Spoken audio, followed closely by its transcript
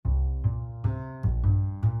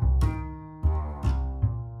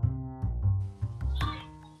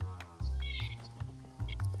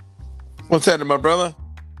What's happening, my brother?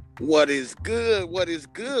 What is good? What is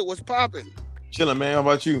good? What's popping? Chilling, man. How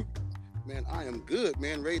about you? Man, I am good,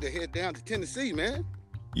 man. Ready to head down to Tennessee, man.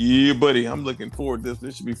 Yeah, buddy. I'm looking forward to this.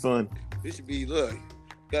 This should be fun. This should be, look,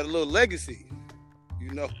 got a little legacy,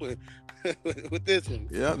 with, with this one.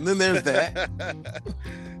 Yeah, and then there's that.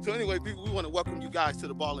 So anyway, people, we want to welcome you guys to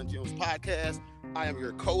the Ball and Gems podcast. I am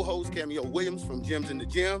your co-host, Cameo Williams from Gems in the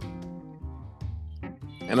Gym.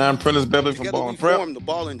 And I'm Prentice Beverly from Ball and Prep. We formed the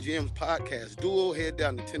Ball and Gems podcast duo. Head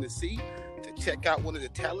down to Tennessee to check out one of the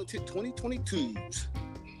talented 2022s.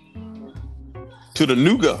 To the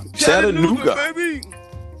Nougat. Chattanooga, baby.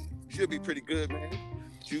 Should be pretty good, man.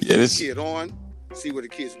 Shoot Yeah, the this- kid on. See where the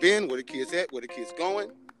kid's been, where the kid's at, where the kid's going.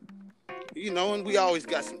 And we always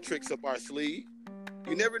got some tricks up our sleeve.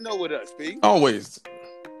 You never know with us, P. Always.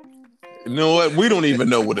 You know what? We don't even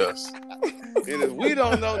know with us. And if we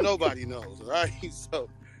don't know, nobody knows, right? So,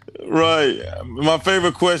 Right. My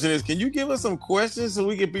favorite question is, can you give us some questions so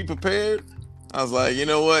we can be prepared? I was like, you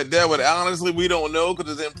know what? That would honestly, we don't know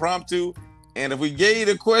because it's impromptu. And if we gave you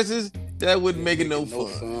the questions, that wouldn't make it no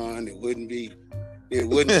fun. It wouldn't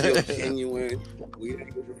feel genuine.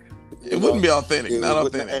 It wouldn't be authentic. Not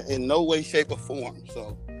authentic. In no way, shape, or form.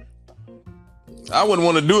 So, I wouldn't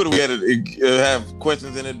want to do it if we had to have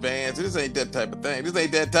questions in advance. This ain't that type of thing. This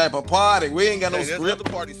ain't that type of party. We ain't got no there's script.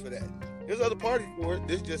 other parties for that. There's other parties for it.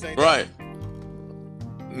 This just ain't Right.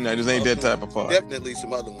 No, this ain't that type of party. Definitely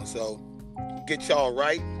some other ones. So get y'all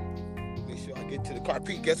right. Make sure I get to the car.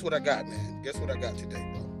 Pete, guess what I got, man? Guess what I got today,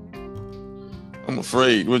 bro? I'm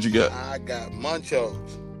afraid. What you got? I got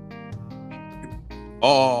Munchos.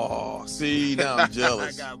 Oh, see, now I'm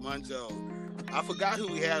jealous. I got Munchos. I forgot who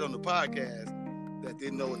we had on the podcast that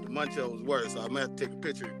didn't know what the Munchos were, so I'm gonna have to take a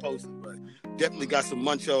picture and post it. But definitely got some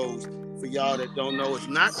Munchos for y'all that don't know. It's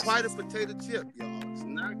not quite a potato chip, y'all. It's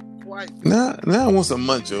not quite. Now I want some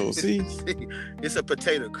Munchos. See, it's a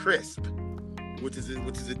potato crisp, which is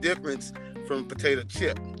a difference from potato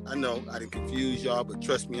chip. I know I didn't confuse y'all, but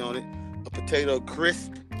trust me on it. A potato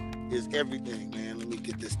crisp is everything, man. Let me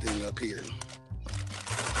get this thing up here.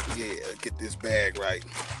 Yeah, get this bag right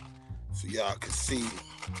so y'all can see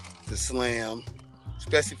the slam,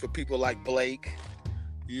 especially for people like Blake.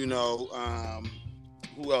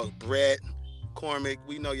 Who else? Brett, Cormick.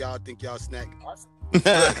 We know y'all think y'all snack.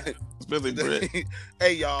 especially Brett.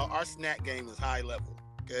 Hey, y'all, our snack game is high level.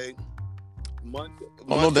 Okay,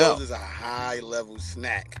 no doubt. is a high level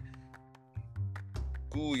snack.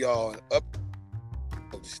 Cool, y'all. Up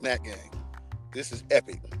of the snack game. This is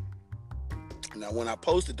epic. Now, when I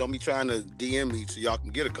post it, don't be trying to DM me so y'all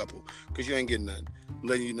can get a couple, because you ain't getting none. I'm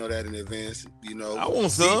letting you know that in advance. I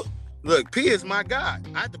want some. Look, P is my guy.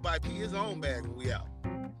 I had to buy P his own bag when we out.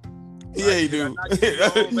 Yeah, you do.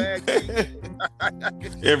 Bag,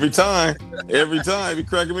 Every time, he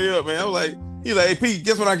cracking me up, man. I was like, he's like, hey, Pete,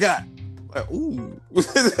 guess what I got? Like, ooh.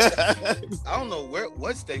 I don't know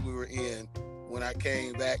what state we were in when I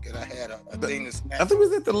came back and I had a thing to snack. I think we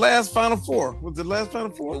was at the last Final Four. Was it the last Final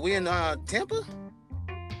Four? Were we in Tampa?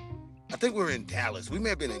 I think we were in Dallas. We may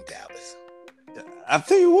have been in Dallas. I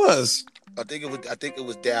think it was. I think it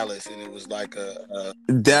was Dallas, and it was like a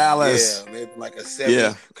Dallas. Yeah, maybe like a 7.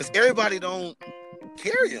 Yeah. Because everybody don't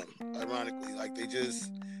carry them. Ironically, like they just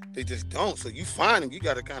don't. So you find them, you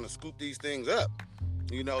got to kind of scoop these things up.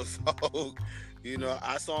 So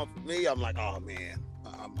I saw them for me. I'm like, oh man,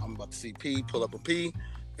 I'm about to see P pull up a P,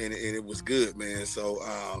 and it was good, man. So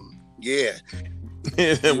yeah,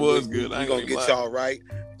 it was good. We're gonna get y'all right.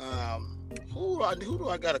 Who do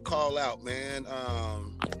I gotta call out, man?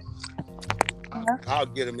 I'll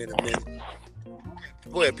get him in a minute.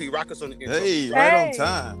 Go ahead, P. Rock us on the intro. Hey, right on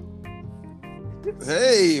time.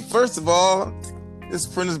 Hey, first of all, this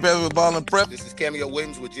is Prentice Beverly with Ball and Prep. This is Cameo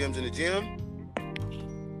Williams with Gems in the Gym.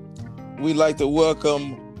 We'd like to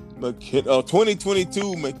welcome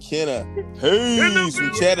 2022 McKenna. Hey,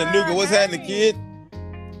 from Chattanooga. What's happening, kid?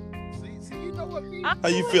 See, you know what, P? How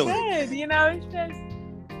you feeling? Good. It's just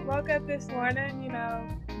woke up this morning,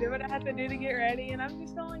 did what I had to do to get ready, and I'm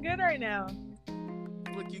just feeling good right now.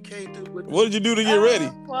 What you came through? What did you do to get ready?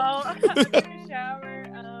 Well, I took a shower.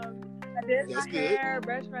 I did That's my good. hair,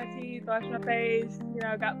 brushed my teeth, washed my face.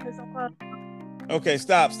 Got put some clothes. Okay,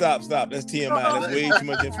 stop. That's TMI. That's way too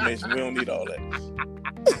much information. We don't need all that.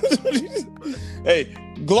 Hey,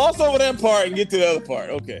 gloss over that part and get to the other part.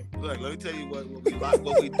 Okay. Look, let me tell you what we like.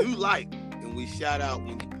 What we do like, and we shout out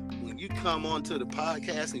when you come onto the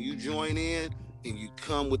podcast and you join in and you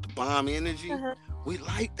come with the bomb energy. Uh-huh. We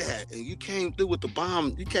like that. And you came through with the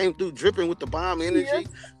bomb. You came through dripping with the bomb energy. Yes.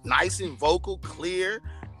 Nice and vocal, clear.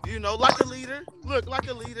 Like a leader. Look, like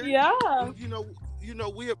a leader. Yeah. And,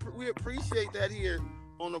 we appreciate that here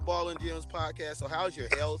on the Ball and Gems podcast. So how's your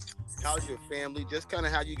health? How's your family? Just kind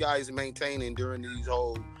of how you guys maintaining during these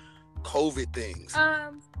whole COVID things.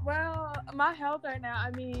 Well, my health right now,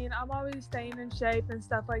 I mean, I'm always staying in shape and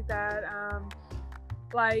stuff like that.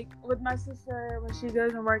 Like with my sister, when she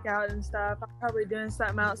goes and work out and stuff, I'm probably doing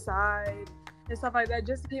something outside and stuff like that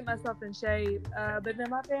just to keep myself in shape. But then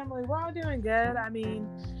my family, we're all doing good. I mean,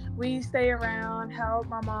 we stay around, help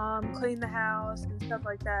my mom clean the house and stuff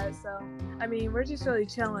like that. So, I mean, we're just really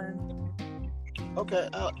chilling. Okay.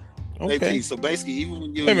 Okay. AP, so basically, even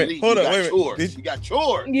when you Wait a minute, hold on, got wait a chores. minute. You got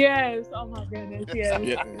chores. Yes. Oh my goodness.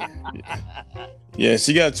 Yes. Yeah,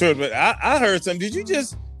 she got chores, but I heard something. Did you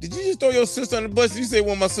just throw your sister on the bus? You say,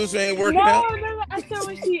 well, my sister ain't working out? No. I said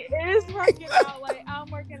when she is working out, like I'm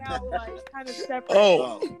working out, like kind of separate.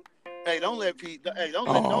 Oh. Hey, don't let Pete. Hey, don't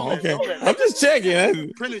Okay. let. I'm just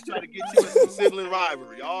checking. Prentice trying to get you in some sibling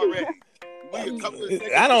rivalry already. I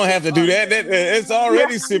don't have to do that. It's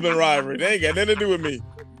already sibling rivalry. They ain't got nothing to do with me.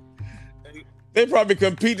 They probably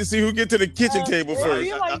compete to see who get to the kitchen table It first.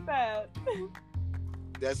 be like that.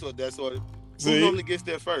 That's what. See? Who normally gets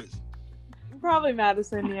there first? Probably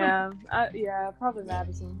Madison. Yeah. Probably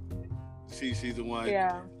Madison. She's the one.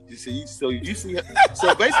 Yeah. You see. So basically,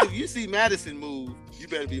 if you see Madison move, you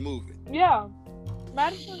better be moving. Yeah.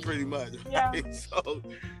 Madison. Pretty much. Yeah. Right? So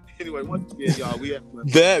anyway, once again, y'all, we have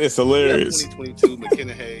That is hilarious. 2022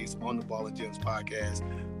 McKenna Hayes on the Ball and Gems podcast.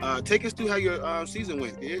 Take us through how your season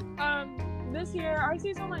went, kid. This year our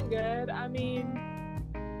season went good. I mean,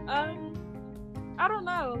 I don't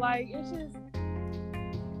know. Like it's just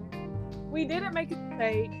we didn't make it to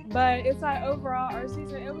state, but it's like overall our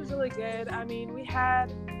season it was really good. I mean, we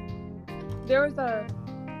had 5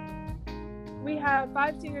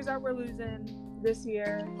 seniors that we're losing this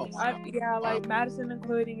year. Oh, wow. Like Madison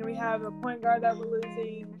including, and we have a point guard that we're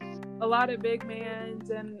losing, a lot of big mans,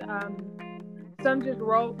 and some just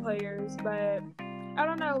role players. But I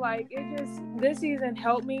don't know, like this season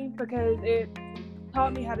helped me because it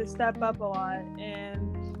taught me how to step up a lot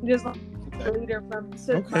and just like the leader from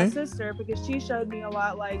my sister, because she showed me a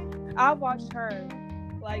lot. Like I watched her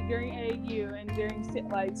like during AAU and during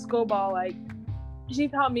like school ball, like she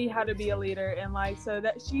taught me how to be a leader, and like so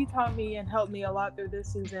that she taught me and helped me a lot through this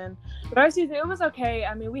season. But our season, it was okay.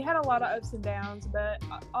 I mean, we had a lot of ups and downs, but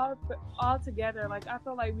all together, like I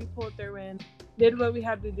felt like we pulled through and did what we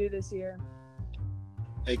had to do this year.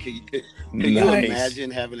 Hey, can you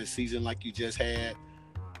imagine having a season like you just had?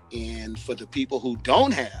 And for the people who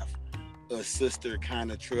don't have a sister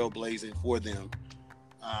kind of trailblazing for them,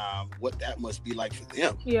 what that must be like for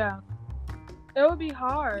them. Yeah. It would be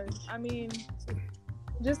hard. I mean,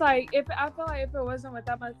 just like I feel like if it wasn't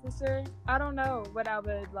without my sister, I don't know what I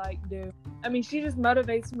would like do. I mean, she just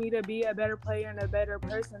motivates me to be a better player and a better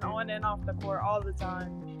person on and off the court all the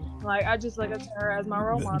time. Like I just look up to her as my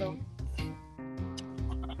role model.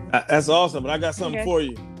 That's awesome, but I got something for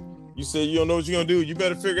you. You said you don't know what you're gonna do. You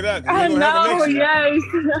better figure it out. I know, yes.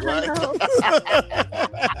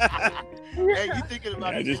 Hey, you thinking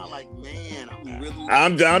about it now, like, man,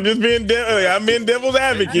 I'm just being I'm being devil's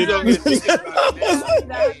advocate.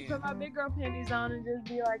 Put my big girl panties on and just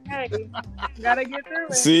be like, hey, gotta get through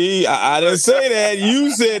it. See, I didn't say that.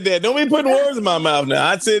 You said that. Don't be putting words in my mouth now.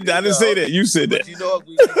 I didn't say that. You said that. You know,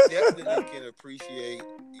 we definitely can appreciate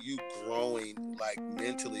you growing, like,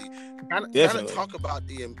 mentally. Kind of talk about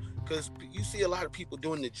them, because you see a lot of people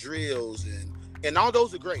doing the drills, and all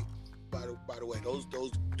those are great. By the way, those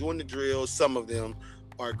doing the drills, some of them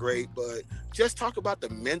are great, but just talk about the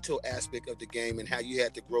mental aspect of the game and how you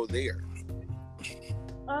had to grow there.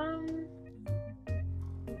 I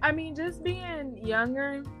mean, just being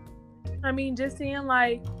younger, I mean, just seeing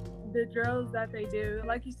like the drills that they do,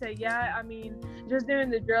 like you said, yeah, I mean, just doing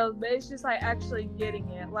the drills, but it's just like actually getting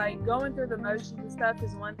it. Like going through the motions and stuff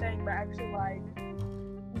is one thing, but actually like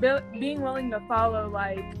being willing to follow,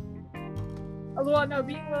 like, well, no,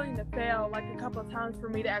 being willing to fail like a couple of times for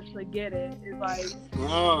me to actually get it is like.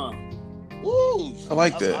 Ooh, I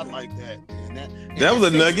like that. I like that. And that was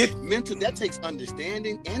a nugget. That takes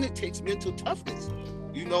understanding, and it takes mental toughness.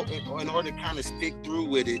 You know, in order to kind of stick through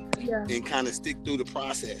with it, and kind of stick through the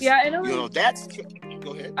process. Yeah, and it was, you know, that's.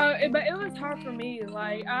 Go ahead. But it was hard for me.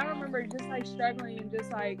 Like I remember just like struggling, and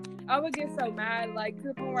just like I would get so mad, like to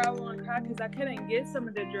the point where I would want to cry because I couldn't get some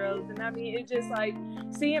of the drills. And I mean, it just like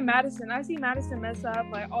seeing Madison. I see Madison mess up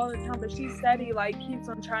like all the time, but she's steady, like keeps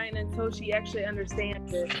on trying until she actually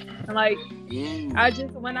understands it. And like I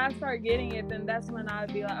just when I start getting it, then that's when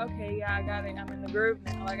I'd be like, okay, yeah, I got it. I'm in the groove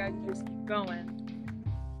now. Like I can just keep going.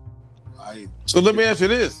 So let me ask you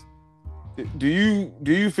this: Do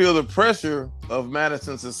you feel the pressure of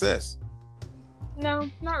Madison's success? No,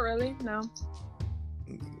 not really. No.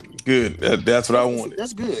 Good. That's what I wanted.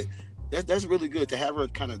 That's good. That's really good to have her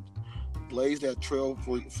kind of blaze that trail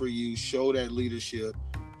for you, show that leadership,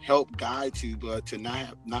 help guide you, but to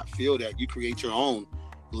not feel that you create your own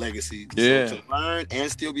legacy. Yeah. So to learn and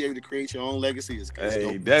still be able to create your own legacy is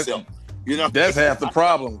Hey, that's half the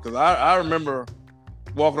problem. Because I remember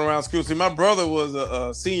walking around school. See, my brother was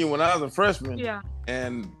a senior when I was a freshman. Yeah.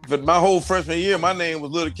 But my whole freshman year, my name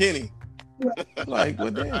was Little Kenny. Like, well,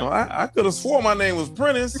 damn, I could have swore my name was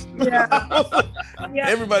Prentice. Yeah.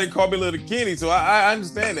 Everybody called me Little Kenny, so I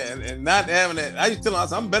understand that. And not having that, I used to tell them, I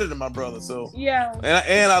said, I'm better than my brother. So yeah.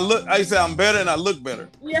 And I used to say I'm better and I look better.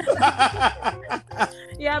 Yeah.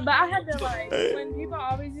 Yeah, but I had to when people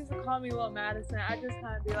always used to call me Little Madison, I just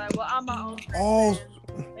kind of be like, well, I'm my own person. Oh.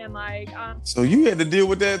 And so you had to deal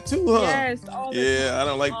with that too, huh? Yes. All the time, I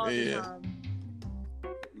don't like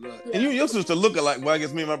And your sister look alike. Well, I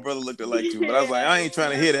guess me and my brother looked alike too. But I was like, I ain't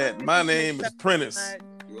trying to hear that. My name is Prentice.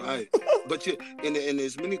 Right. But and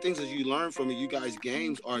as many things as you learn from it, you guys'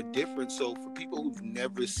 games are different. So for people who've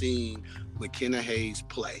never seen McKenna Hayes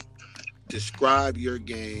play, describe your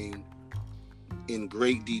game in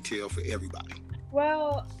great detail for everybody.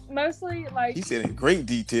 Well, mostly he said in great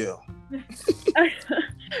detail.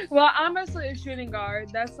 Well, I'm mostly a shooting guard.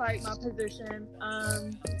 That's my position.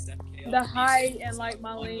 The height and my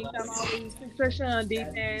length, I'm always, especially on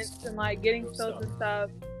defense and getting steals and stuff.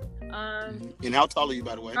 And how tall are you,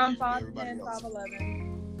 by the way? I'm 5'10",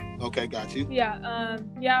 5'11". Okay, got you. Yeah,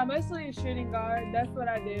 mostly a shooting guard. That's what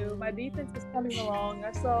I do. My defense is coming along.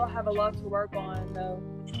 I still have a lot to work on though.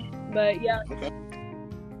 But yeah. Okay.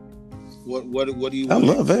 What do you? I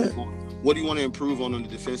love that. What do you want to improve on the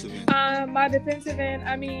defensive end? My defensive end,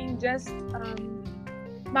 I mean, just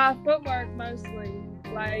my footwork mostly.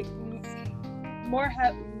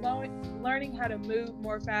 Learning how to move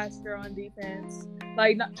more faster on defense.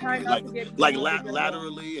 Not trying not to get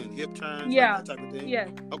laterally and hip turns. Yeah. That type of thing. Yeah.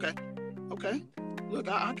 Okay. Look,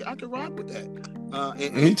 I can rock with that.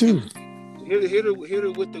 Me too. Hit her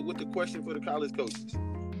with the question for the college coaches.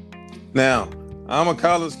 Now, I'm a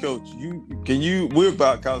college coach. We're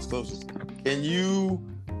about college coaches. Can you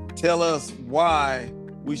tell us why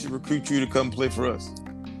we should recruit you to come play for us?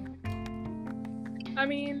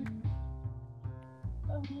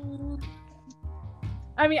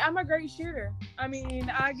 I'm a great shooter. I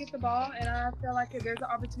get the ball, and I feel like if there's an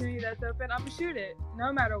opportunity that's open, I'm gonna shoot it,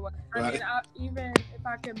 no matter what. Right. Even if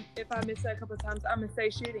I miss it a couple of times, I'm gonna stay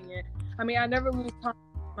shooting it. I never lose time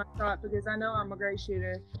with my shot because I know I'm a great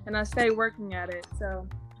shooter, and I stay working at it. So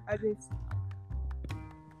I just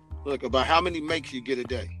look about how many makes you get a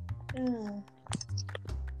day.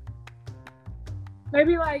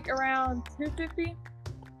 Maybe around 250.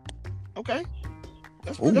 Okay,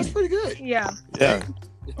 that's pretty good. Yeah.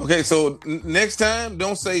 Okay, so next time,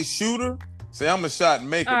 don't say shooter. Say I'm a shot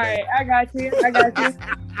maker. All right, I got you. You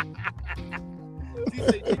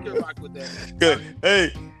can rock with that. Good.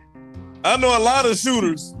 Hey, I know a lot of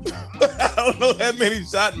shooters. I don't know that many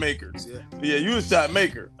shot makers. Yeah, you a shot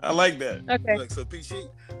maker. I like that. Okay. Look,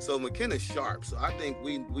 so McKenna's sharp. So I think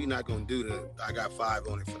we not gonna do I got 5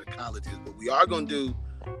 on it for the colleges, but we are gonna do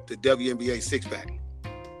the WNBA 6-pack.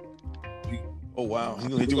 Oh wow, he's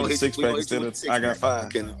gonna hit you with a 6-pack instead of I got 5.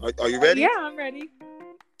 McKenna, are you ready? Yeah, I'm ready.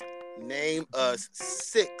 Name us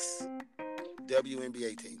 6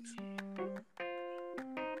 WNBA teams.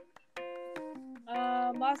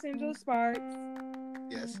 Los Angeles Sparks.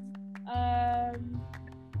 Yes.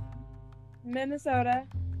 Minnesota.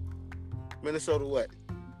 Minnesota what?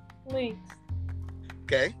 Lynx.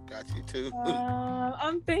 Okay, got you too.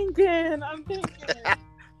 I'm thinking.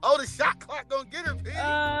 Oh, the shot clock gonna get her,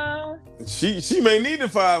 P. She may need the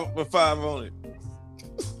 5 on it.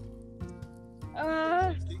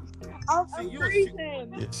 I'm freezing.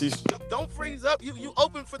 Yeah, don't freeze up. You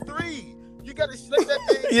open for 3. You gotta shut that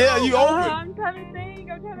thing. Yeah, down. you open. I'm trying to think.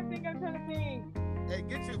 Hey,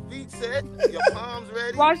 get your feet set, your palms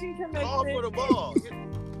ready. Washington makes Call for the ball.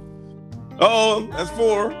 Oh, that's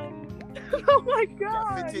 4. Oh my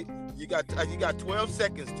God. You got 12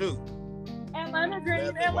 seconds too. Atlanta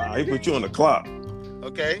Dream. Wow, he put you on the clock.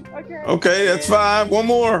 Okay. Okay, that's 5. One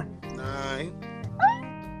more. 9,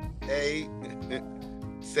 8,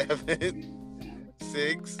 7,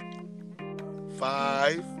 6,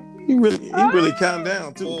 5. He really counted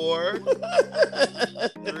down too. 4, 3.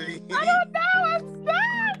 I don't know. I'm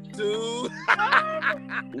stuck. 2.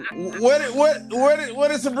 Where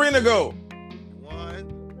did Sabrina go?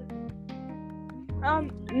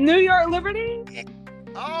 1. New York Liberty.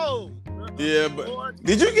 Oh. Yeah, but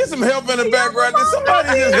did you get some help in the background? Did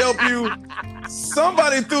somebody just help you?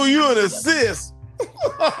 Somebody threw you an assist.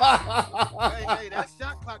 Hey, that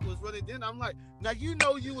shot clock was running. Then I'm like, now you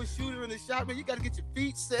know you a shooter in the shot, man. You got to get your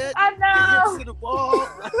feet set. I Your hips know. to the ball.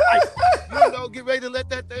 Like, get ready to let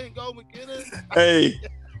that thing go, McKenna. Hey,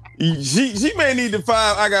 she may need the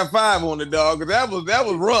 5. I got 5 on the dog, because that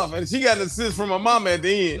was rough, and she got an assist from her mama at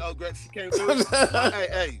the end. Oh, great. She came through.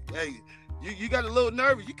 Hey. You got a little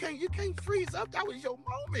nervous. You can't freeze up. That was your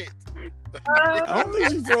moment. I don't think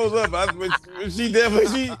she froze up. She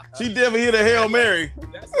definitely hit a Hail Mary.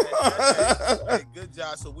 That's it. Hey, good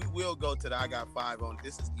job. So we will go to the I got 5 on.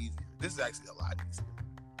 This is easier. This is actually a lot easier.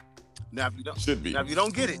 Now if you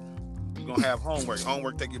don't get it, you're gonna have homework.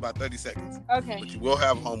 Homework take you about 30 seconds. Okay. But you will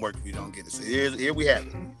have homework if you don't get it. So here we have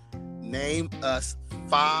it. Name us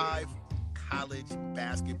 5 college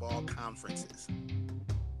basketball conferences.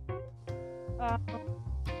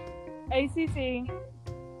 ACC,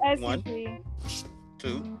 SEC, 1,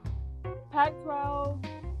 2, Pac-12,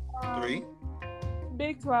 3,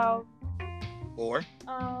 Big 12, 4.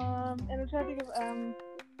 and I'm trying to think of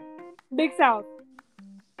Big South.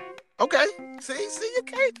 Okay. See, you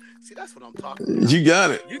can't. See, that's what I'm talking about. You got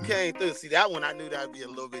it. You came through. See, that one I knew that would be a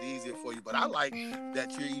little bit easier for you, but I like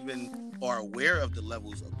that you even are aware of the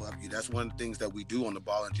levels above you. That's one of the things that we do on the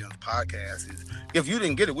Ball and Gems podcast. Is if you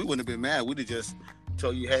didn't get it, we wouldn't have been mad. We'd have just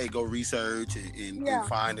told you, hey, go research and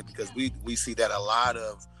find it, because we see that a lot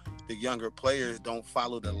of the younger players don't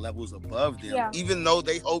follow the levels above them, even though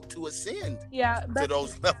they hope to ascend to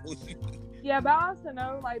those levels. Yeah, but I also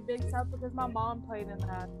know like Big South because my mom played in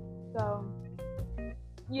that. So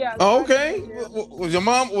yeah. Oh, okay. Was your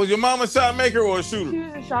mom a shot maker or a shooter? She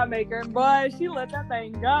was a shot maker, but she let that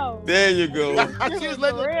thing go. There you go. She was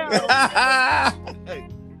letting Hey,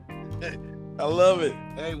 I love it.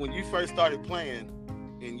 Hey, when you first started playing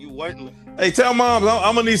and you weren't. Hey, tell mom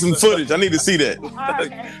I'm gonna need some footage. I need to see that.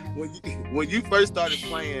 Okay. When you first started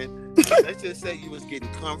playing, let's just say you was getting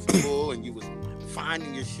comfortable and you was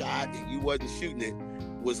finding your shot and you wasn't shooting it.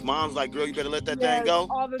 Was mom's like, girl, you better let that thing go?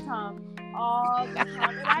 All the time. And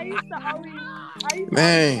I used to always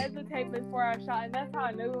hesitate before I shot, and that's how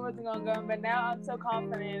I knew it wasn't gonna go. But now I'm so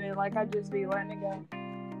confident in it, like I just be letting it go.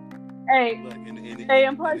 Hey,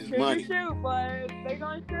 and plus shoot, but they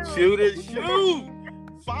gonna shoot.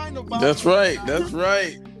 Find the ball. That's right.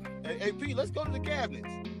 Hey, Pete, let's go to the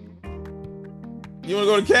cabinets. You wanna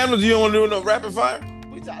go to cabinets? You don't wanna do no rapid fire?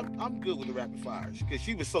 I'm good with the rapid fires because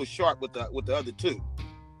she was so sharp with the other 2.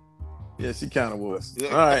 Yeah, she kind of was. All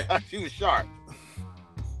right. She was sharp.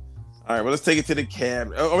 All right, well, let's take it to the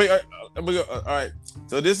cab. All right.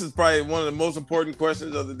 So this is probably one of the most important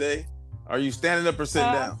questions of the day. Are you standing up or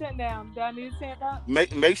sitting down? I'm sitting down. Do I need to stand up?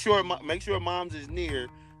 Make sure mom's is near,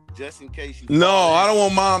 just in case you. No, I don't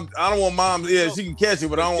want mom. Yeah, she can catch you,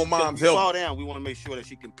 but I don't want mom's help. Fall down. We want to make sure that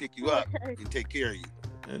she can pick you up and take care of you.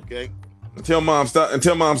 Okay. Until mom stop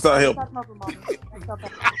helping.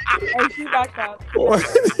 Hey, she backed up.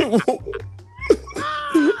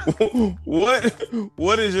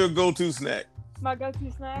 What is your go-to snack? My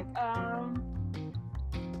go-to snack,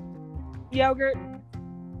 yogurt.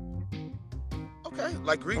 Okay,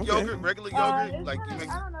 like Greek yogurt, regular yogurt, like you make.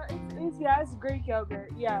 I don't know. It's Greek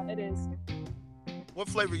yogurt. Yeah, it is. What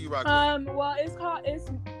flavor you rock? Well, it's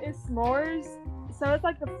s'mores. So it's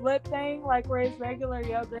like the flip thing, like where it's regular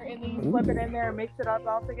yogurt and then you flip it in there and mix it up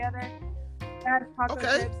all together. It has chocolate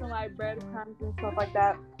chips and like breadcrumbs and stuff like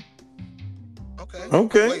that.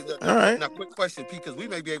 Okay. Wait, all right. Now, quick question, Pete, because we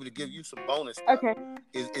may be able to give you some bonus stuff. Okay.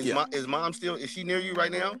 Is mom still? Is she near you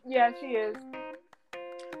right now? Yeah, she is.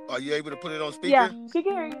 Are you able to put it on speaker? Yeah, she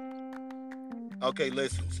can hear you. Okay,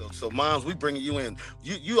 listen. So moms, we bringing you in.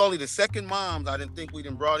 You only the second moms I didn't think we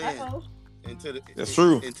done brought in. That's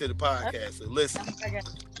true. Into the podcast. So listen, Okay.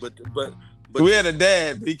 but we had a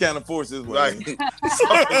dad, but he kind of forced his way. Right. So,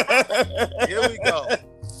 here we go.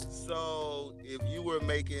 So if you were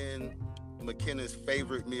making McKenna's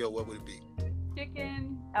favorite meal, what would it be?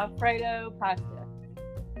 Chicken Alfredo pasta.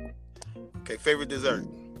 Okay, favorite dessert?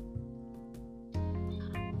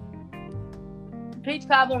 Peach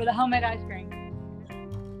cobbler with a homemade ice cream.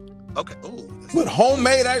 Okay. Oh. But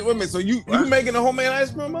homemade ice cream. So you making a homemade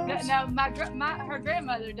ice cream, Mom? No, her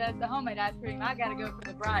grandmother does the homemade ice cream. I gotta go for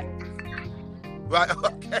the Briars. Right.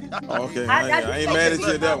 Okay. Okay. I ain't mad at you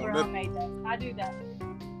at that one. Homemade though. I do that.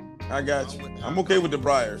 I got you. I'm okay with the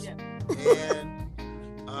Briars. Yeah.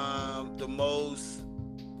 And the most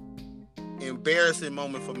embarrassing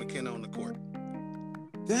moment for McKenna on the court.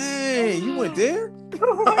 Dang, you went there?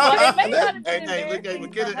 Well, it may not have been Hey, look at embarrassing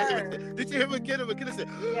McKenna. for her. Did you hear McKenna? McKenna said,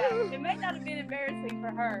 Yeah, it may not have been embarrassing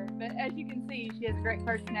for her, but as you can see, she has a great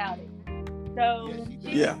personality. So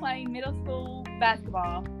she was playing middle school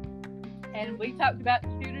basketball, and we talked about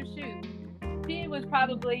shoot or shoot. she was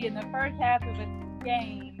probably in the first half of a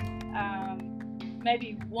game,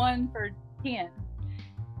 maybe 1 for 10.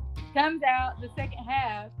 Comes out the second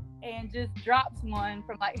half and just drops one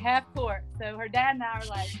from like half court. So her dad and I are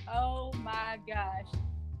like, oh my gosh,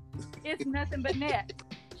 it's nothing but net.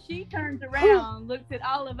 She turns around, looks at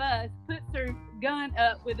all of us, puts her gun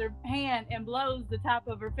up with her hand and blows the top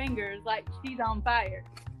of her fingers like she's on fire.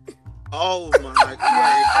 Oh my God.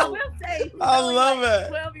 I will say, she's I only love like it.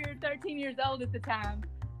 12 or 13 years old at the time.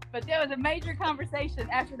 But there was a major conversation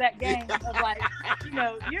after that game of like, you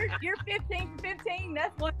know, you're 15 for 15,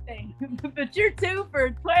 that's one thing. But you're 2 for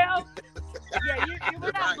 12, yeah,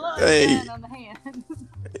 we're not blowing Hey. on the hand.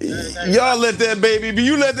 Y'all let that baby be.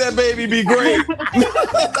 You let that baby be great.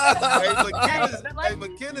 Hey,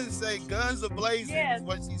 McKenna say guns are blazing. Yes, is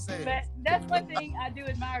what she said. But that's one thing I do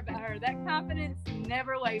admire about her. That confidence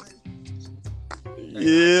never wavers.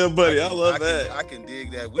 Yeah, buddy, I love that. I can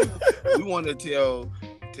dig that. We want to tell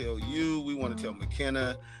you, we want to tell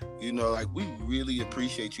McKenna, you know, like we really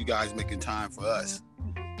appreciate you guys making time for us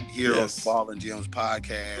here on Ball and Gems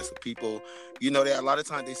podcast. People, you know, that a lot of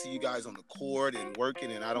times they see you guys on the court and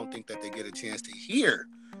working, and I don't think that they get a chance to hear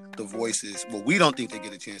the voices. Well, we don't think they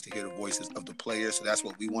get a chance to hear the voices of the players, so that's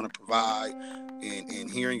what we want to provide. And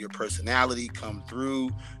hearing your personality come through,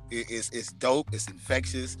 it's dope. It's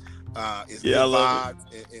infectious. It's good vibes,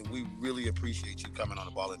 and we really appreciate you coming on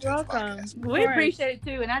the Ball and Gems podcast. We appreciate it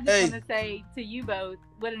too, and I just want to say to you both,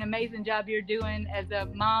 what an amazing job you're doing as a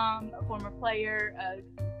mom, a former player, a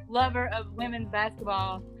lover of women's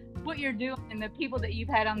basketball. What you're doing and the people that you've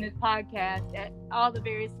had on this podcast at all the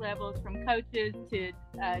various levels, from coaches to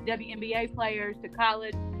WNBA players to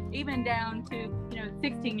college, even down to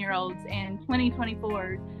 16-year-olds and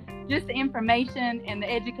 2024s. Just the information and the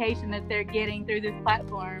education that they're getting through this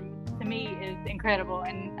platform, to me, is incredible.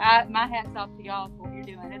 And my hat's off to y'all for what you're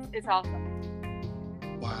doing. It's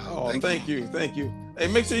awesome. Wow. Oh, thank you. Hey,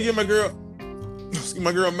 make sure you give my girl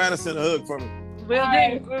Madison a hug for me. Will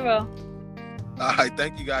do. We will. All right.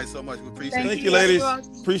 Thank you guys so much. We appreciate it. Thank you, ladies.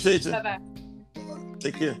 Appreciate you. Bye-bye.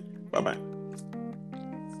 Take care. Bye-bye.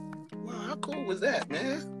 Wow, how cool was that,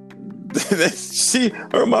 man?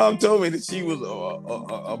 Her mom told me that she was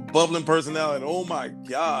a bubbling personality. Oh my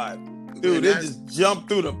God, dude, it just jumped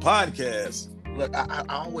through the podcast. Look, I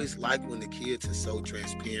always like when the kids are so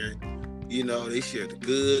transparent. You know, they share the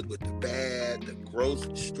good with the bad, the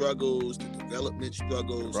growth struggles, the development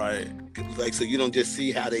struggles. Right. Like, so you don't just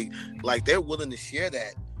see how they're willing to share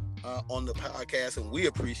that on the podcast, and we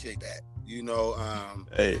appreciate that. You know,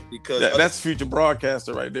 hey, because that's future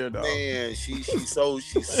broadcaster right there, dog. Man, she's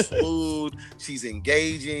smooth, she's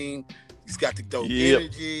engaging, she's got the dope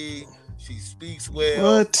energy, she speaks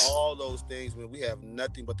well, all those things. Man, we have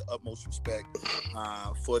nothing but the utmost respect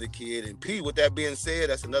for the kid. And P, with that being said,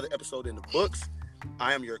 that's another episode in the books.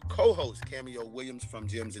 I am your co-host, Cameo Williams from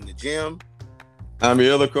Gems in the Gym. I'm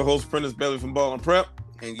your other co-host, Prentice Bailey from Ball and Prep.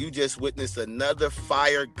 And you just witnessed another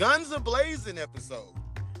fire, guns a-blazing episode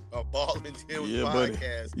of Ball and Gems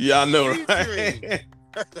podcast. Buddy. Yeah, I know, right?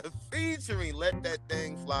 Featuring Let That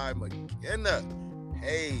Thing Fly, McKenna.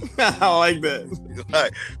 Hey. I like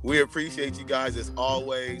that. We appreciate you guys as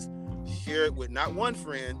always. Share it with not one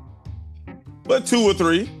friend, but 2 or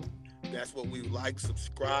 3. That's what we like.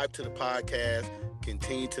 Subscribe to the podcast.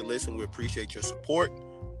 Continue to listen. We appreciate your support.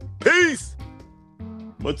 Peace.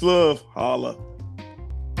 Much love. Holla.